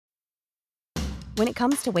When it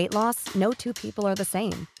comes to weight loss, no two people are the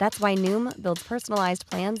same. That's why Noom builds personalized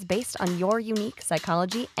plans based on your unique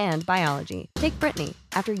psychology and biology. Take Brittany.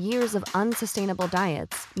 After years of unsustainable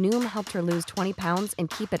diets, Noom helped her lose 20 pounds and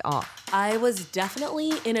keep it off. I was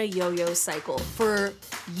definitely in a yo-yo cycle for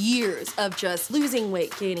years of just losing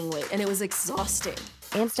weight, gaining weight, and it was exhausting.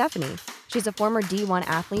 And Stephanie. She's a former D1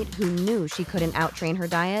 athlete who knew she couldn't outtrain her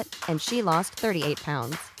diet, and she lost 38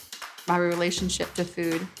 pounds. My relationship to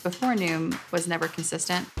food before Noom was never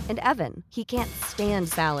consistent. And Evan, he can't stand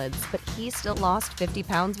salads, but he still lost 50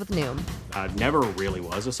 pounds with Noom. I never really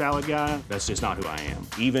was a salad guy. That's just not who I am.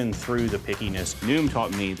 Even through the pickiness, Noom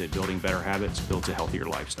taught me that building better habits builds a healthier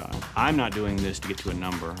lifestyle. I'm not doing this to get to a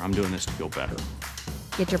number. I'm doing this to feel better.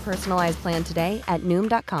 Get your personalized plan today at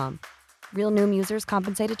Noom.com. Real Noom users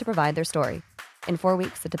compensated to provide their story. In 4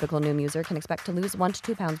 weeks, the typical Noom user can expect to lose 1 to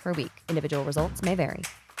 2 pounds per week. Individual results may vary.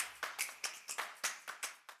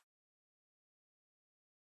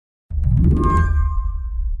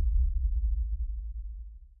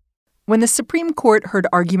 When the Supreme Court heard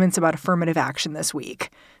arguments about affirmative action this week,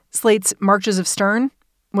 Slate's Mark Joseph Stern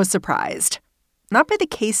was surprised. Not by the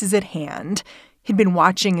cases at hand. He'd been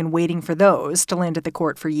watching and waiting for those to land at the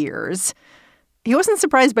court for years. He wasn't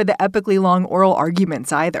surprised by the epically long oral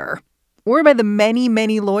arguments either, or by the many,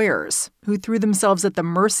 many lawyers who threw themselves at the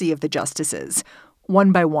mercy of the justices,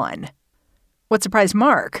 one by one. What surprised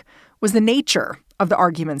Mark was the nature of the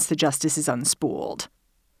arguments the justices unspooled.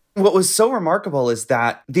 What was so remarkable is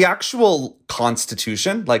that the actual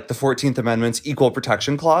Constitution, like the 14th Amendment's Equal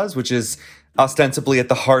Protection Clause, which is ostensibly at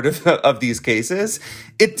the heart of these cases,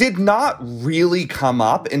 it did not really come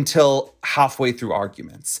up until halfway through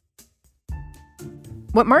arguments.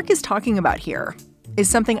 What Mark is talking about here is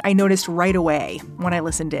something I noticed right away when I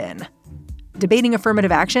listened in. Debating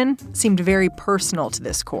affirmative action seemed very personal to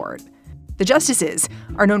this court. The justices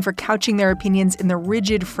are known for couching their opinions in the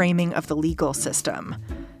rigid framing of the legal system.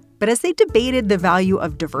 But as they debated the value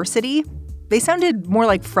of diversity, they sounded more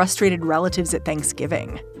like frustrated relatives at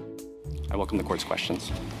Thanksgiving. I welcome the court's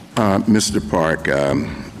questions. Mr. Park,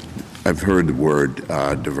 I've heard the word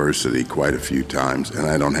diversity quite a few times, and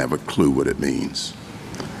I don't have a clue what it means.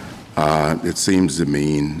 It seems to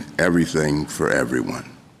mean everything for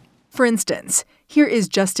everyone. For instance, here is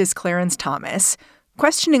Justice Clarence Thomas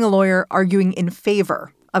questioning a lawyer arguing in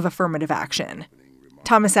favor of affirmative action.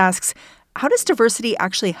 Thomas asks, how does diversity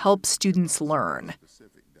actually help students learn?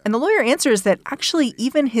 And the lawyer answers that actually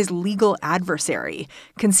even his legal adversary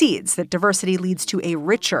concedes that diversity leads to a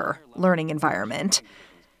richer learning environment.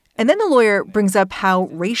 And then the lawyer brings up how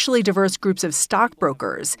racially diverse groups of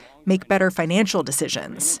stockbrokers make better financial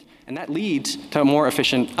decisions. And that leads to a more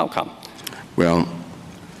efficient outcome. Well,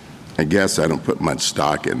 I guess I don't put much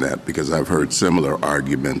stock in that because I've heard similar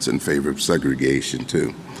arguments in favor of segregation,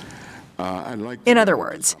 too. In other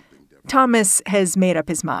words, Thomas has made up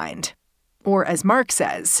his mind. Or as Mark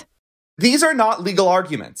says, these are not legal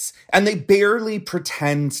arguments, and they barely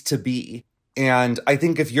pretend to be. And I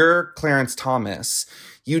think if you're Clarence Thomas,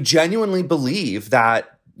 you genuinely believe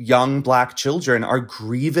that young Black children are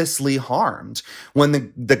grievously harmed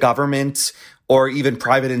when the government or even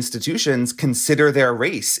private institutions consider their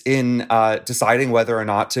race in deciding whether or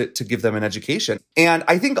not to give them an education. And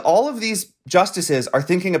I think all of these justices are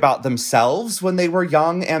thinking about themselves when they were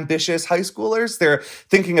young, ambitious high schoolers. They're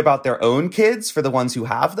thinking about their own kids for the ones who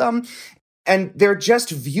have them. And they're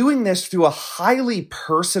just viewing this through a highly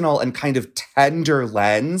personal and kind of tender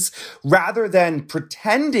lens, rather than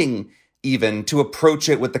pretending even to approach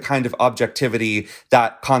it with the kind of objectivity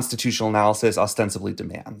that constitutional analysis ostensibly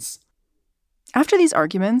demands. After these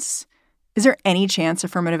arguments, is there any chance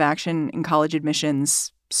affirmative action in college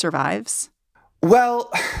admissions survives? Well,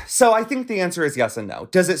 so I think the answer is yes and no.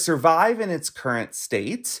 Does it survive in its current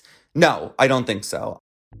state? No, I don't think so.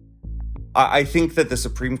 I think that the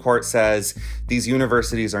Supreme Court says these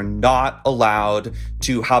universities are not allowed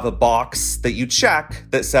to have a box that you check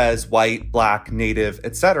that says white, Black, Native,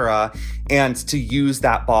 etc., and to use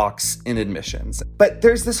that box in admissions. But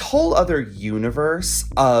there's this whole other universe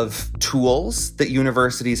of tools that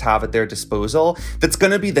universities have at their disposal that's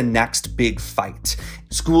going to be the next big fight.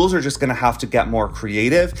 Schools are just going to have to get more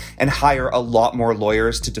creative and hire a lot more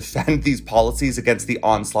lawyers to defend these policies against the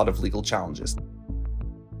onslaught of legal challenges.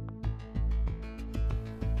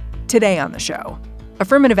 Today on the show,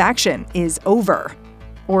 affirmative action is over.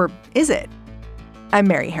 Or is it? I'm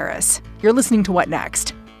Mary Harris. You're listening to What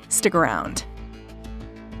Next? Stick around.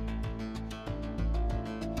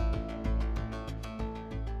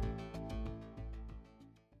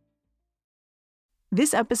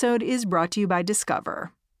 This episode is brought to you by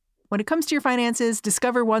Discover. When it comes to your finances,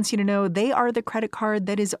 Discover wants you to know they are the credit card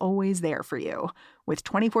that is always there for you. With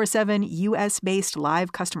 24/7 U.S.-based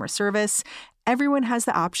live customer service, everyone has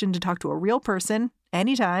the option to talk to a real person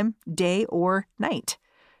anytime, day or night.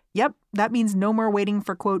 Yep, that means no more waiting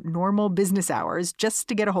for, quote, normal business hours just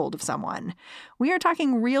to get a hold of someone. We are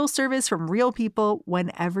talking real service from real people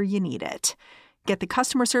whenever you need it. Get the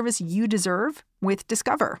customer service you deserve with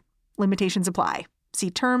Discover. Limitations apply. See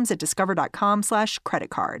terms at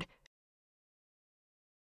discover.com/creditcard.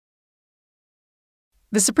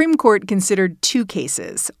 The Supreme Court considered two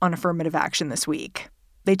cases on affirmative action this week.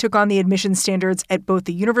 They took on the admissions standards at both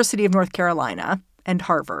the University of North Carolina and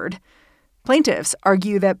Harvard. Plaintiffs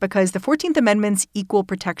argue that because the 14th Amendment's Equal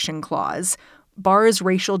Protection Clause bars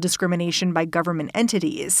racial discrimination by government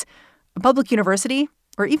entities, a public university,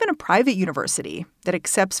 or even a private university that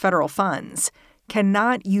accepts federal funds,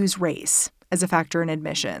 cannot use race as a factor in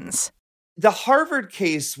admissions. The Harvard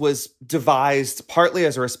case was devised partly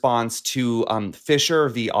as a response to Fisher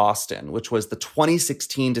v. Austin, which was the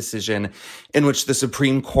 2016 decision in which the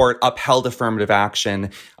Supreme Court upheld affirmative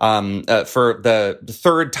action for the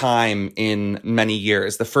third time in many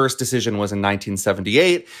years. The first decision was in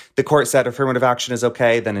 1978. The court said affirmative action is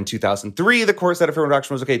okay. Then in 2003, the court said affirmative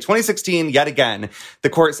action was okay. 2016, yet again, the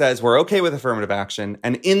court says we're okay with affirmative action.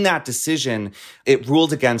 And in that decision, it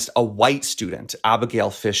ruled against a white student, Abigail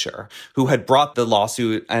Fisher, who had brought the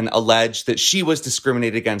lawsuit and alleged that she was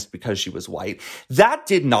discriminated against because she was white. That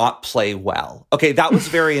did not play well. Okay, that was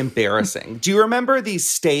very embarrassing. Do you remember these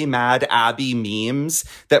Stay Mad Abby memes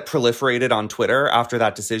that proliferated on Twitter after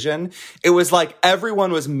that decision? It was like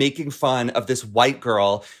everyone was making fun of this white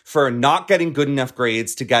girl for not getting good enough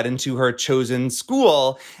grades to get into her chosen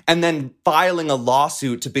school and then filing a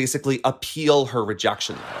lawsuit to basically appeal her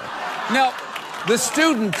rejection letter. Now, the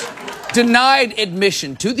student denied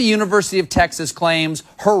admission to the University of Texas claims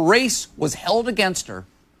her race was held against her,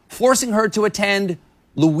 forcing her to attend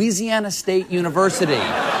Louisiana State University.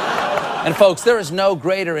 And folks, there is no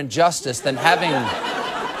greater injustice than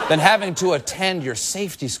having to attend your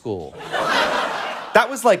safety school. That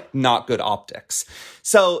was like not good optics.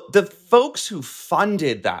 So the folks who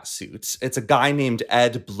funded that suit, it's a guy named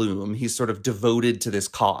Ed Bloom. He's sort of devoted to this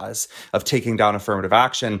cause of taking down affirmative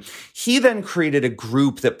action. He then created a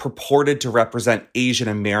group that purported to represent Asian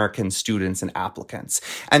American students and applicants.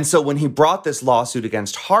 And so when he brought this lawsuit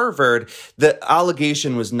against Harvard, the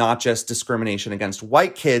allegation was not just discrimination against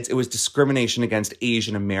white kids, it was discrimination against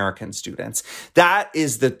Asian American students. That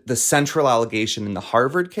is the central allegation in the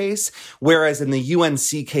Harvard case, whereas in the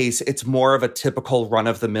UNC case, it's more of a typical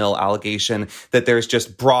run-of-the-mill allegation that there's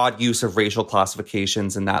just broad use of racial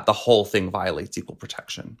classifications and that the whole thing violates equal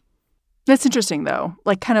protection. That's interesting, though.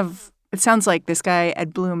 Like, kind of, it sounds like this guy,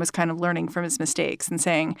 Ed Bloom, is kind of learning from his mistakes and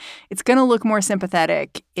saying it's going to look more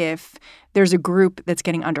sympathetic if there's a group that's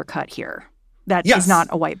getting undercut here that is not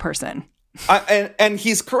a white person. And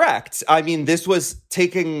he's correct. I mean, this was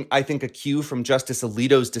taking, I think, a cue from Justice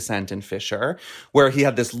Alito's dissent in Fisher, where he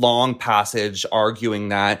had this long passage arguing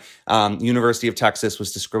that University of Texas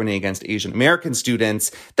was discriminating against Asian American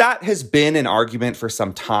students. That has been an argument for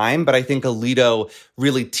some time, but I think Alito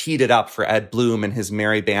really teed it up for Ed Bloom and his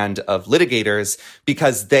merry band of litigators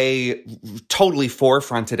because they totally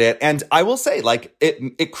forefronted it. And I will say, like,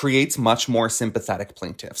 it creates much more sympathetic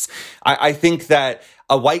plaintiffs. I think that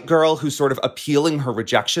a white girl who's sort of appealing her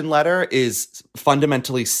rejection letter is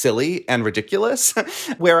fundamentally silly and ridiculous,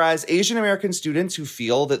 whereas Asian American students who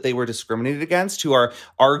feel that they were discriminated against, who are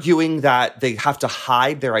arguing that they have to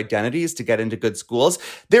hide their identities to get into good schools,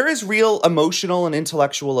 there is real emotional and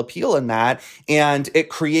intellectual appeal in that, and it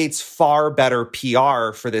creates far better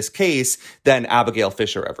PR for this case than Abigail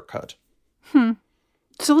Fisher ever could.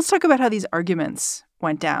 So let's talk about how these arguments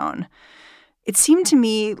went down. It seemed to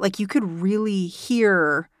me like you could really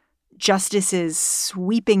hear justices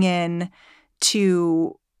sweeping in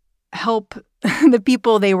to help the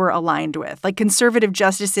people they were aligned with, like conservative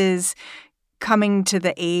justices coming to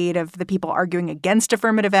the aid of the people arguing against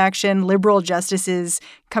affirmative action, liberal justices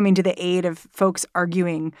coming to the aid of folks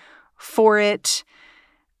arguing for it.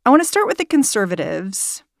 I want to start with the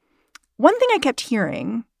conservatives. One thing I kept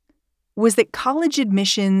hearing was that college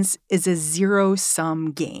admissions is a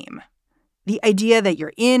zero-sum game. The idea that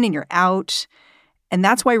you're in and you're out, and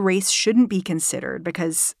that's why race shouldn't be considered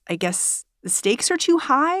because I guess the stakes are too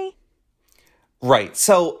high? Right.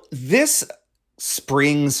 So this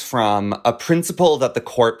springs from a principle that the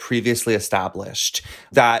court previously established,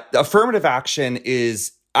 that affirmative action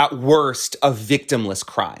is at worst, a victimless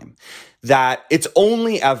crime. That it's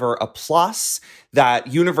only ever a plus, that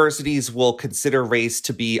universities will consider race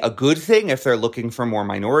to be a good thing if they're looking for more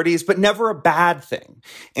minorities, but never a bad thing.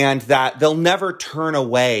 And that they'll never turn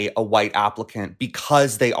away a white applicant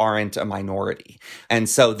because they aren't a minority. And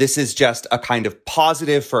so this is just a kind of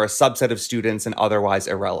positive for a subset of students and otherwise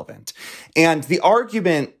irrelevant. And the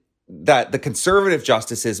argument that the conservative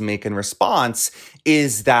justices make in response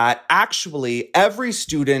is that actually every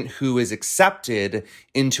student who is accepted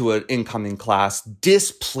into an incoming class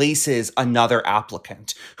displaces another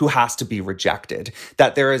applicant who has to be rejected,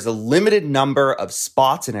 that there is a limited number of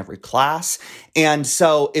spots in every class. And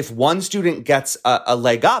so if one student gets a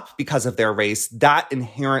leg up because of their race, that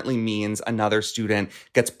inherently means another student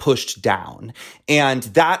gets pushed down. And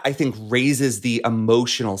that, I think, raises the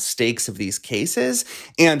emotional stakes of these cases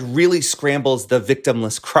and really scrambles the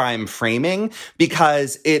victimless crime framing,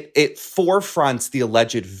 because it forefronts the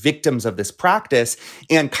alleged victims of this practice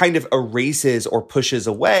and kind of erases or pushes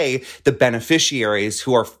away the beneficiaries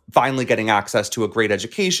who are finally getting access to a great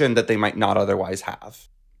education that they might not otherwise have.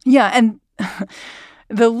 Yeah, and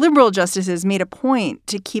the liberal justices made a point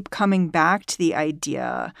to keep coming back to the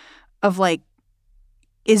idea of, like,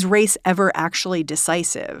 is race ever actually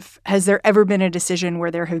decisive? Has there ever been a decision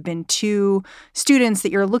where there have been two students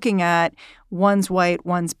that you're looking at, one's white,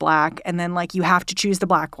 one's black, and then, like, you have to choose the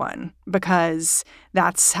black one because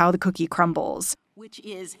that's how the cookie crumbles? Which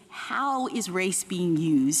is, how is race being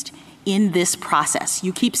used in this process?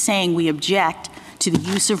 You keep saying we object to the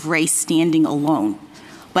use of race standing alone.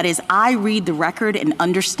 But as I read the record and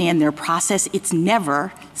understand their process, it's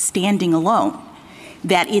never standing alone.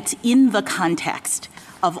 That it's in the context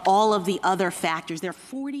of all of the other factors. There are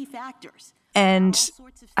 40 factors. And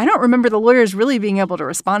I don't remember the lawyers really being able to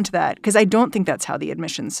respond to that, because I don't think that's how the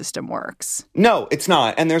admissions system works. No, it's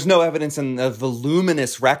not. And there's no evidence in the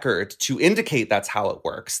voluminous record to indicate that's how it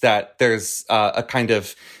works, that there's a kind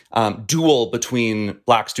of duel between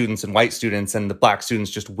black students and white students, and the black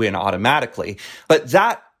students just win automatically. But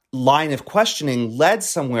that line of questioning led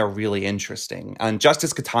somewhere really interesting. And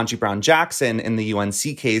Justice Ketanji Brown Jackson in the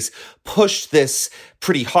UNC case pushed this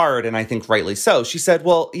pretty hard, and I think rightly so. She said,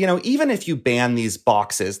 well, you know, even if you ban these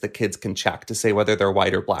boxes that kids can check to say whether they're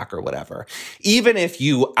white or black or whatever, even if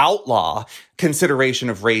you outlaw consideration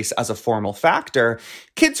of race as a formal factor,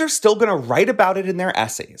 kids are still going to write about it in their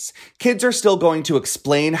essays. Kids are still going to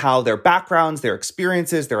explain how their backgrounds, their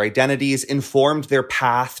experiences, their identities informed their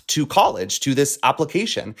path to college, to this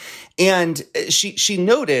application. And she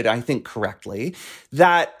noted, I think correctly,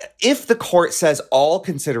 that if the court says all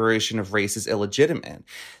consideration of race is illegitimate,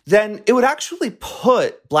 then it would actually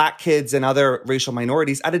put black kids and other racial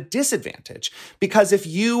minorities at a disadvantage. Because if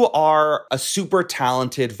you are a super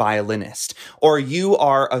talented violinist, or you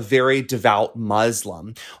are a very devout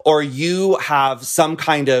Muslim, or you have some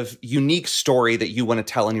kind of unique story that you want to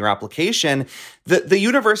tell in your application, the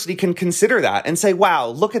university can consider that and say, wow,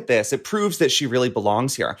 look at this. It proves that she really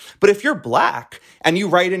belongs here. But if you're black and you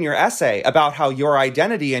write in your essay about how your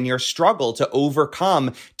identity and your struggle to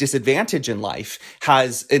overcome disadvantage in life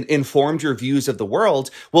has informed your views of the world,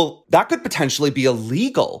 well, that could potentially be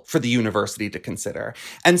illegal for the university to consider.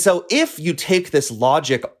 And so if you take this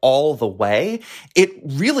logic all the way, it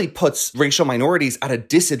really puts racial minorities at a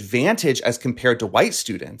disadvantage as compared to white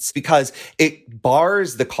students, because it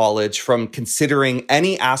bars the college from considering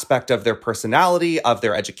any aspect of their personality, of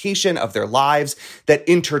their education, of their lives that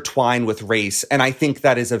intertwine with race. And I think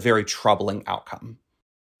that is a very troubling outcome.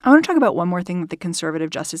 I want to talk about one more thing that the conservative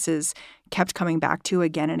justices kept coming back to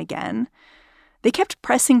again and again. They kept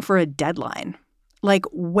pressing for a deadline. Like,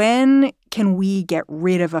 when can we get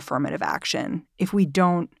rid of affirmative action if we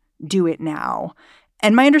don't do it now?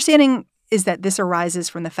 And my understanding is that this arises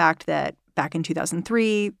from the fact that back in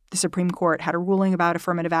 2003, the Supreme Court had a ruling about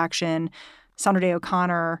affirmative action. Sandra Day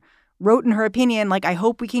O'Connor wrote in her opinion, like, I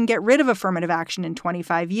hope we can get rid of affirmative action in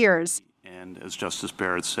 25 years. And as Justice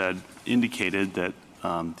Barrett said, indicated that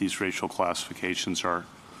these racial classifications are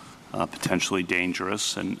potentially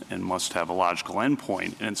dangerous and must have a logical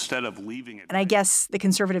endpoint. And instead of leaving it... And I guess the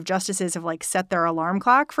conservative justices have, like, set their alarm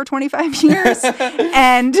clock for 25 years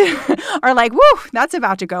and are like, woo, that's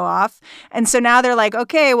about to go off. And so now they're like,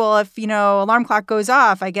 okay, well, if, you know, alarm clock goes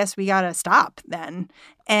off, I guess we got to stop then.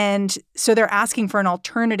 And so they're asking for an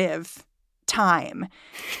alternative time.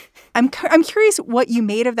 I'm curious what you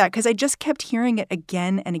made of that, because I just kept hearing it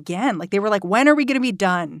again and again. Like, they were like, when are we going to be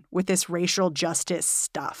done with this racial justice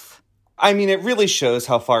stuff? I mean, it really shows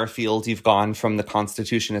how far afield you've gone from the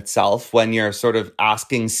Constitution itself when you're sort of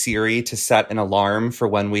asking Siri to set an alarm for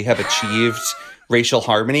when we have achieved racial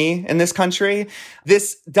harmony in this country.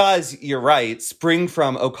 This does, you're right, spring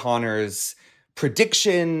from O'Connor's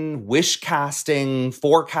prediction, wish casting,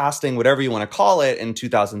 forecasting, whatever you want to call it, in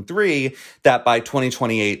 2003, that by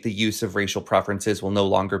 2028, the use of racial preferences will no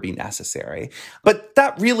longer be necessary. But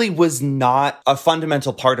that really was not a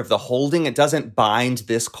fundamental part of the holding. It doesn't bind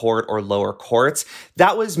this court or lower courts.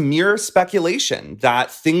 That was mere speculation that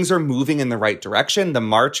things are moving in the right direction. The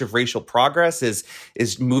march of racial progress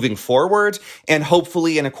is moving forward. And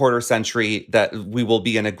hopefully in a quarter century that we will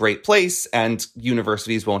be in a great place and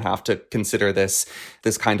universities won't have to consider this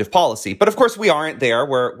kind of policy. But of course, we aren't there.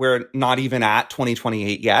 We're not even at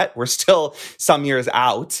 2028 yet. We're still some years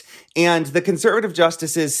out. And the conservative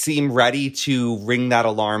justices seem ready to ring that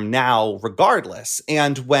alarm now regardless.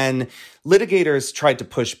 And when litigators tried to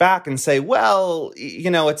push back and say, well,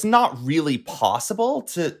 it's not really possible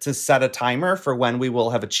to set a timer for when we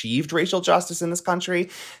will have achieved racial justice in this country,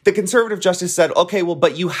 the conservative justice said, okay, well,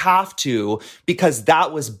 but you have to, because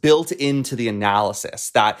that was built into the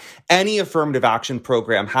analysis, that any affirmative action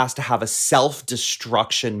program has to have a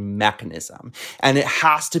self-destruction mechanism, and it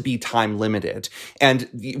has to be time limited. And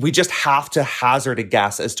we just have to hazard a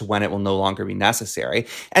guess as to when it will no longer be necessary.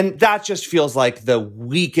 And that just feels like the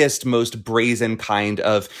weakest, most brazen kind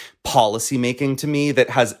of policymaking to me that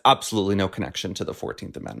has absolutely no connection to the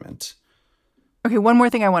 14th Amendment. Okay, one more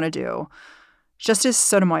thing I want to do. Justice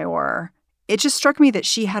Sotomayor, it just struck me that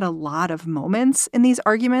she had a lot of moments in these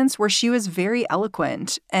arguments where she was very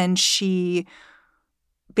eloquent, and she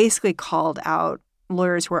basically called out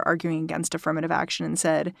lawyers who were arguing against affirmative action and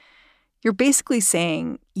said, you're basically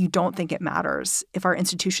saying you don't think it matters if our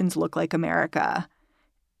institutions look like America.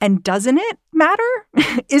 And doesn't it matter?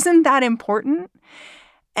 Isn't that important?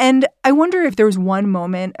 And I wonder if there was one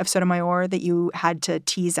moment of Sotomayor that you had to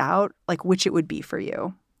tease out, like which it would be for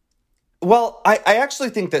you. Well, I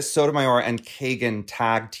actually think that Sotomayor and Kagan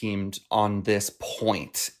tag-teamed on this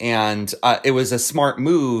point. And it was a smart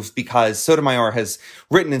move because Sotomayor has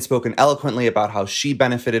written and spoken eloquently about how she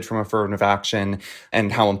benefited from affirmative action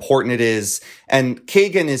and how important it is. And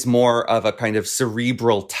Kagan is more of a kind of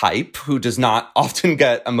cerebral type who does not often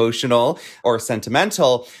get emotional or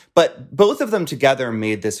sentimental. But both of them together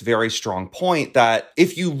made this very strong point that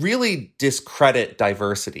if you really discredit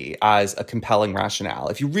diversity as a compelling rationale,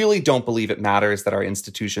 if you really don't believe it matters that our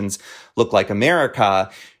institutions look like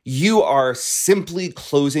America, you are simply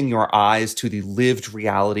closing your eyes to the lived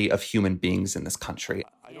reality of human beings in this country.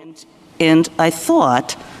 And I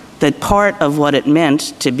thought that part of what it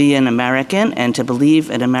meant to be an American and to believe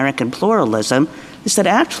in American pluralism is that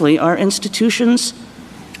actually our institutions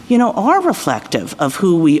are reflective of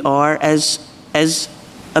who we are as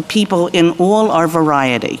a people in all our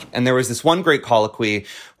variety. And there was this one great colloquy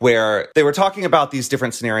where they were talking about these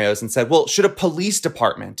different scenarios and said, well, should a police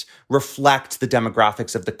department reflect the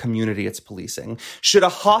demographics of the community it's policing? Should a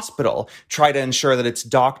hospital try to ensure that its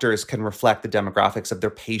doctors can reflect the demographics of their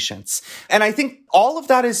patients? And I think all of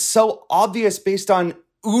that is so obvious based on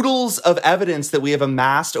oodles of evidence that we have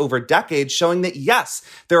amassed over decades showing that, yes,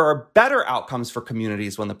 there are better outcomes for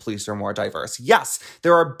communities when the police are more diverse. Yes,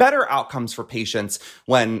 there are better outcomes for patients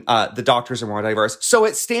when the doctors are more diverse. So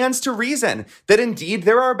it stands to reason that indeed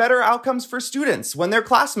there are better outcomes for students when their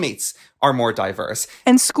classmates are more diverse.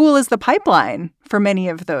 And school is the pipeline for many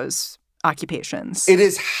of those occupations. It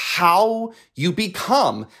is how you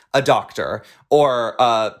become a doctor or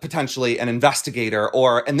potentially an investigator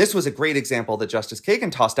or, and this was a great example that Justice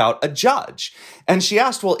Kagan tossed out, a judge. And she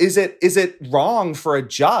asked, well, is it wrong for a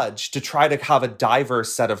judge to try to have a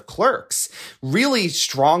diverse set of clerks? Really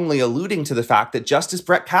strongly alluding to the fact that Justice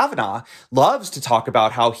Brett Kavanaugh loves to talk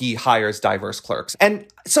about how he hires diverse clerks. And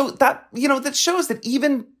so that, that shows that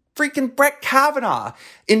even freaking Brett Kavanaugh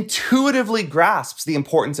intuitively grasps the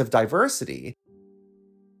importance of diversity.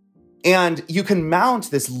 And you can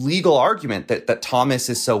mount this legal argument that Thomas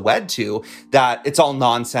is so wed to, that it's all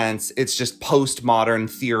nonsense, it's just postmodern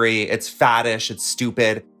theory, it's faddish, it's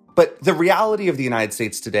stupid. But the reality of the United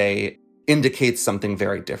States today indicates something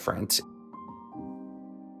very different.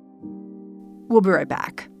 We'll be right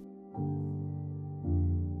back.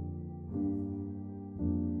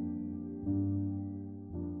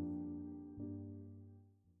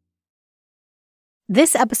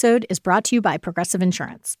 This episode is brought to you by Progressive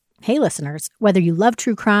Insurance. Hey, listeners, whether you love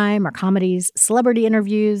true crime or comedies, celebrity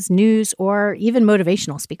interviews, news, or even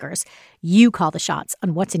motivational speakers, you call the shots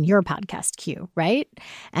on what's in your podcast queue, right?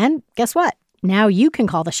 And guess what? Now you can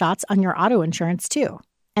call the shots on your auto insurance, too.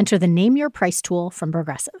 Enter the Name Your Price tool from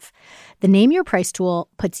Progressive. The Name Your Price tool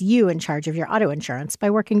puts you in charge of your auto insurance by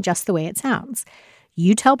working just the way it sounds.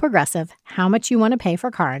 You tell Progressive how much you want to pay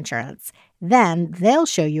for car insurance. Then they'll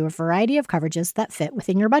show you a variety of coverages that fit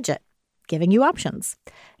within your budget, giving you options.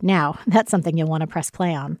 Now, that's something you'll want to press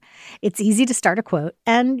play on. It's easy to start a quote,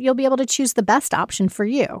 and you'll be able to choose the best option for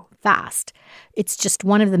you fast. It's just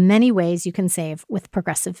one of the many ways you can save with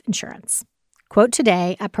Progressive Insurance. Quote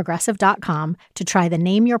today at Progressive.com to try the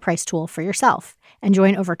Name Your Price tool for yourself and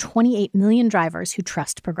join over 28 million drivers who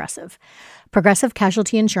trust Progressive. Progressive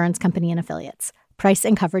Casualty Insurance Company and Affiliates. Price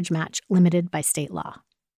and coverage match limited by state law.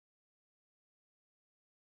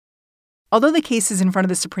 Although the cases in front of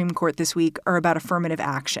the Supreme Court this week are about affirmative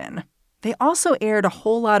action, they also aired a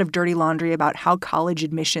whole lot of dirty laundry about how college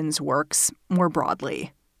admissions works more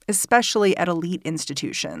broadly, especially at elite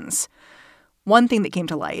institutions. One thing that came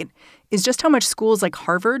to light is just how much schools like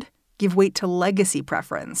Harvard give weight to legacy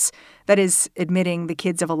preference, that is, admitting the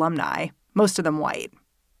kids of alumni, most of them white.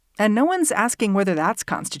 And no one's asking whether that's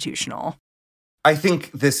constitutional. I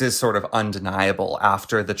think this is sort of undeniable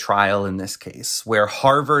after the trial in this case, where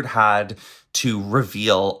Harvard had to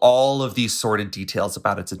reveal all of these sordid details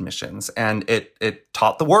about its admissions. And it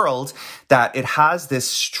taught the world that it has this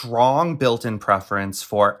strong built-in preference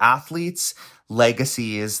for athletes,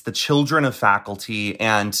 legacies, the children of faculty,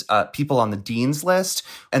 and people on the dean's list.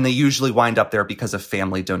 And they usually wind up there because of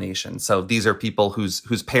family donations. So these are people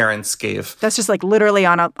whose parents gave. That's just like literally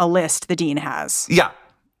on a list the dean has. Yeah.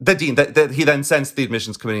 The dean, he then sends to the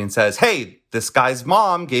admissions committee and says, hey, this guy's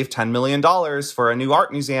mom gave $10 million for a new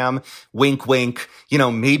art museum. Wink, wink.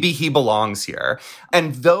 Maybe he belongs here.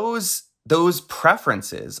 And those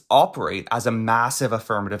preferences operate as a massive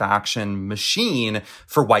affirmative action machine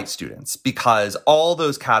for white students because all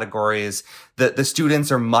those categories, the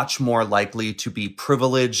students are much more likely to be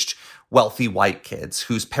privileged, wealthy white kids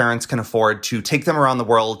whose parents can afford to take them around the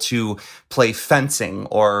world to play fencing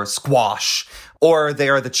or squash, or they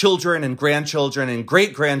are the children and grandchildren and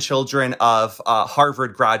great-grandchildren of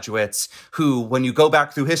Harvard graduates who, when you go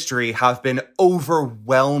back through history, have been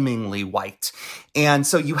overwhelmingly white. And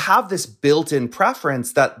so you have this built-in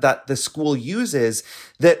preference that the school uses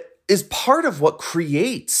that is part of what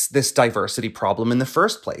creates this diversity problem in the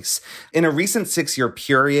first place. In a recent 6-year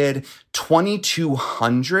period,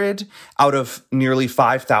 2,200 out of nearly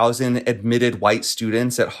 5,000 admitted white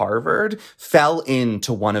students at Harvard fell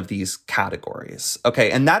into one of these categories. Okay,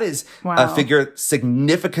 and that is a figure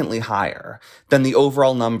significantly higher than the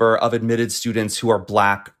overall number of admitted students who are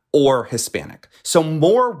Black or Hispanic. So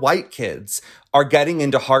more white kids are getting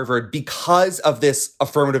into Harvard because of this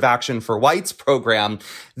affirmative action for whites program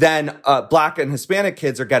than Black and Hispanic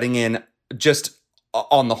kids are getting in just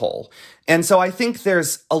on the whole. And so I think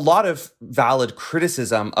there's a lot of valid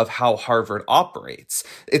criticism of how Harvard operates.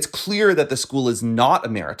 It's clear that the school is not a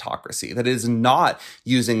meritocracy, that it is not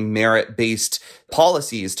using merit-based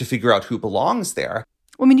policies to figure out who belongs there.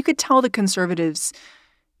 I mean, you could tell the conservatives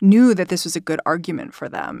knew that this was a good argument for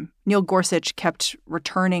them. Neil Gorsuch kept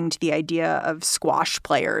returning to the idea of squash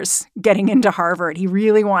players getting into Harvard. He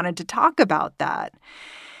really wanted to talk about that.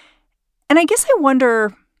 And I guess I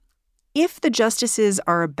wonder if the justices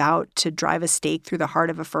are about to drive a stake through the heart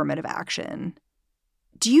of affirmative action.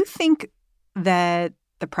 Do you think that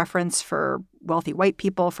the preference for wealthy white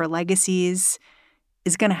people, for legacies,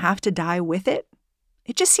 is going to have to die with it?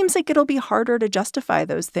 It just seems like it'll be harder to justify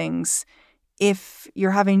those things if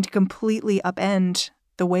you're having to completely upend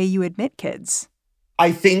the way you admit kids.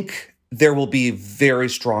 I think there will be very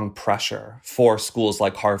strong pressure for schools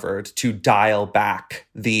like Harvard to dial back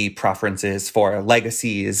the preferences for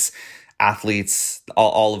legacies, athletes,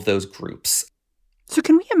 all of those groups. So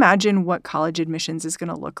can we imagine what college admissions is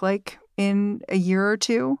going to look like in a year or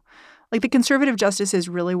two? Like, the conservative justices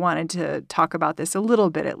really wanted to talk about this a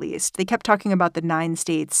little bit, at least. They kept talking about the 9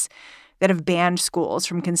 states that have banned schools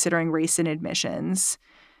from considering race in admissions.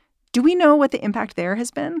 Do we know what the impact there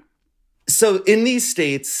has been? So in these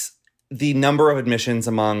states, the number of admissions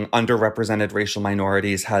among underrepresented racial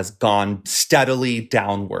minorities has gone steadily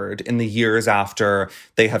downward in the years after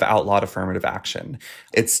they have outlawed affirmative action.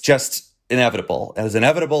 It's just inevitable as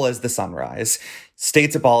the sunrise.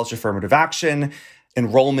 States abolish affirmative action.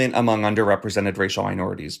 Enrollment among underrepresented racial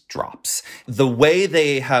minorities drops. The way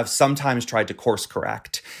they have sometimes tried to course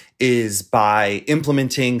correct is by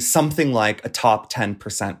implementing something like a top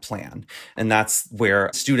 10% plan. And that's where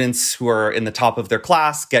students who are in the top of their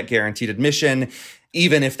class get guaranteed admission,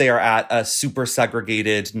 even if they are at a super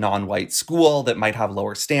segregated non-white school that might have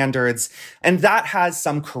lower standards. And that has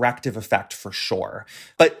some corrective effect for sure.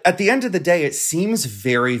 But at the end of the day, it seems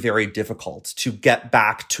very, very difficult to get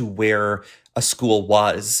back to where a school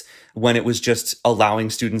was when it was just allowing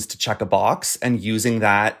students to check a box and using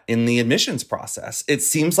that in the admissions process. It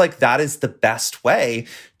seems like that is the best way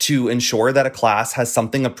to ensure that a class has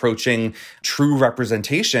something approaching true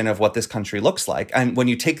representation of what this country looks like. And when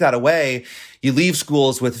you take that away, you leave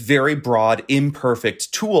schools with very broad,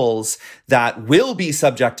 imperfect tools that will be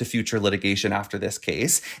subject to future litigation after this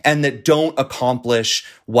case and that don't accomplish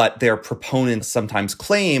what their proponents sometimes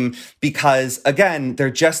claim because, again, they're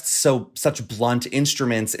just such blunt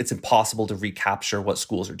instruments, it's impossible to recapture what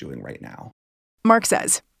schools are doing right now. Mark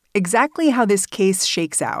says exactly how this case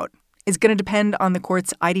shakes out is going to depend on the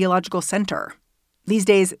court's ideological center. These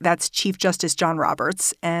days, that's Chief Justice John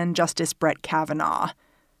Roberts and Justice Brett Kavanaugh.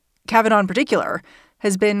 Kavanaugh, in particular,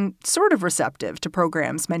 has been sort of receptive to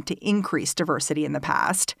programs meant to increase diversity in the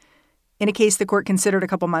past. In a case the court considered a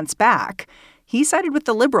couple months back, he sided with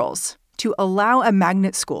the liberals to allow a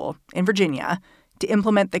magnet school in Virginia to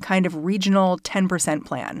implement the kind of regional 10%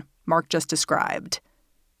 plan Mark just described.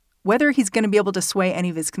 Whether he's going to be able to sway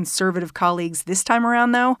any of his conservative colleagues this time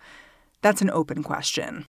around, though, that's an open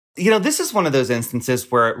question. You know, this is one of those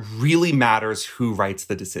instances where it really matters who writes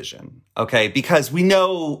the decision, okay? Because we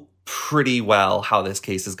know pretty well how this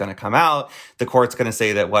case is going to come out. The court's going to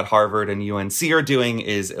say that what Harvard and UNC are doing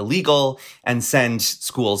is illegal and send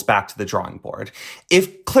schools back to the drawing board.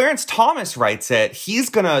 If Clarence Thomas writes it, he's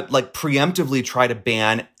going to preemptively try to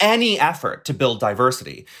ban any effort to build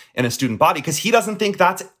diversity in a student body because he doesn't think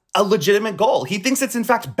that's a legitimate goal. He thinks it's in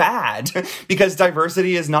fact bad because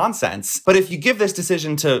diversity is nonsense. But if you give this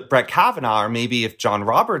decision to Brett Kavanaugh, or maybe if John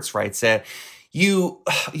Roberts writes it, you'll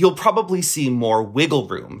probably see more wiggle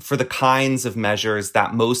room for the kinds of measures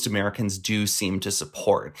that most Americans do seem to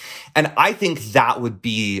support. And I think that would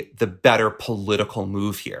be the better political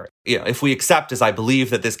move here. You know, if we accept, as I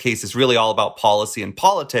believe, that this case is really all about policy and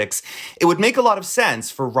politics, it would make a lot of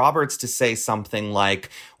sense for Roberts to say something like,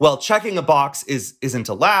 well, checking a box isn't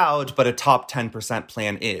allowed, but a top 10%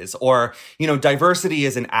 plan is. Or, diversity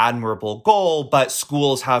is an admirable goal, but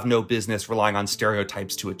schools have no business relying on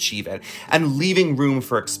stereotypes to achieve it, and leaving room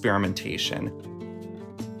for experimentation.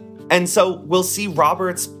 And so we'll see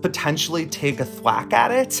Roberts potentially take a thwack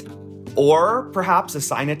at it, or perhaps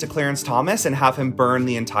assign it to Clarence Thomas and have him burn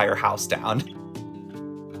the entire house down.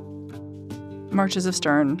 Marches of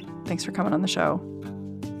Stern, thanks for coming on the show.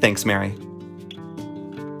 Thanks, Mary.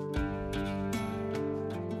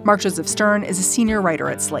 Marches of Stern is a senior writer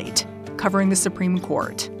at Slate, covering the Supreme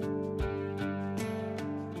Court.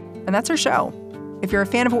 And that's our show. If you're a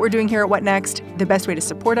fan of what we're doing here at What Next, the best way to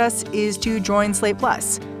support us is to join Slate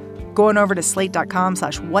Plus. Go on over to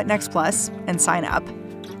slate.com/whatnextplus and sign up.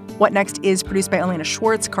 What Next is produced by Elena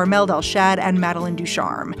Schwartz, Carmel Delshad, and Madeline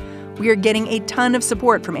Ducharme. We are getting a ton of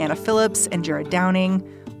support from Anna Phillips and Jared Downing.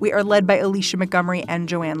 We are led by Alicia Montgomery and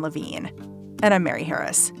Joanne Levine. And I'm Mary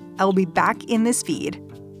Harris. I will be back in this feed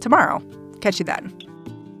tomorrow. Catch you then.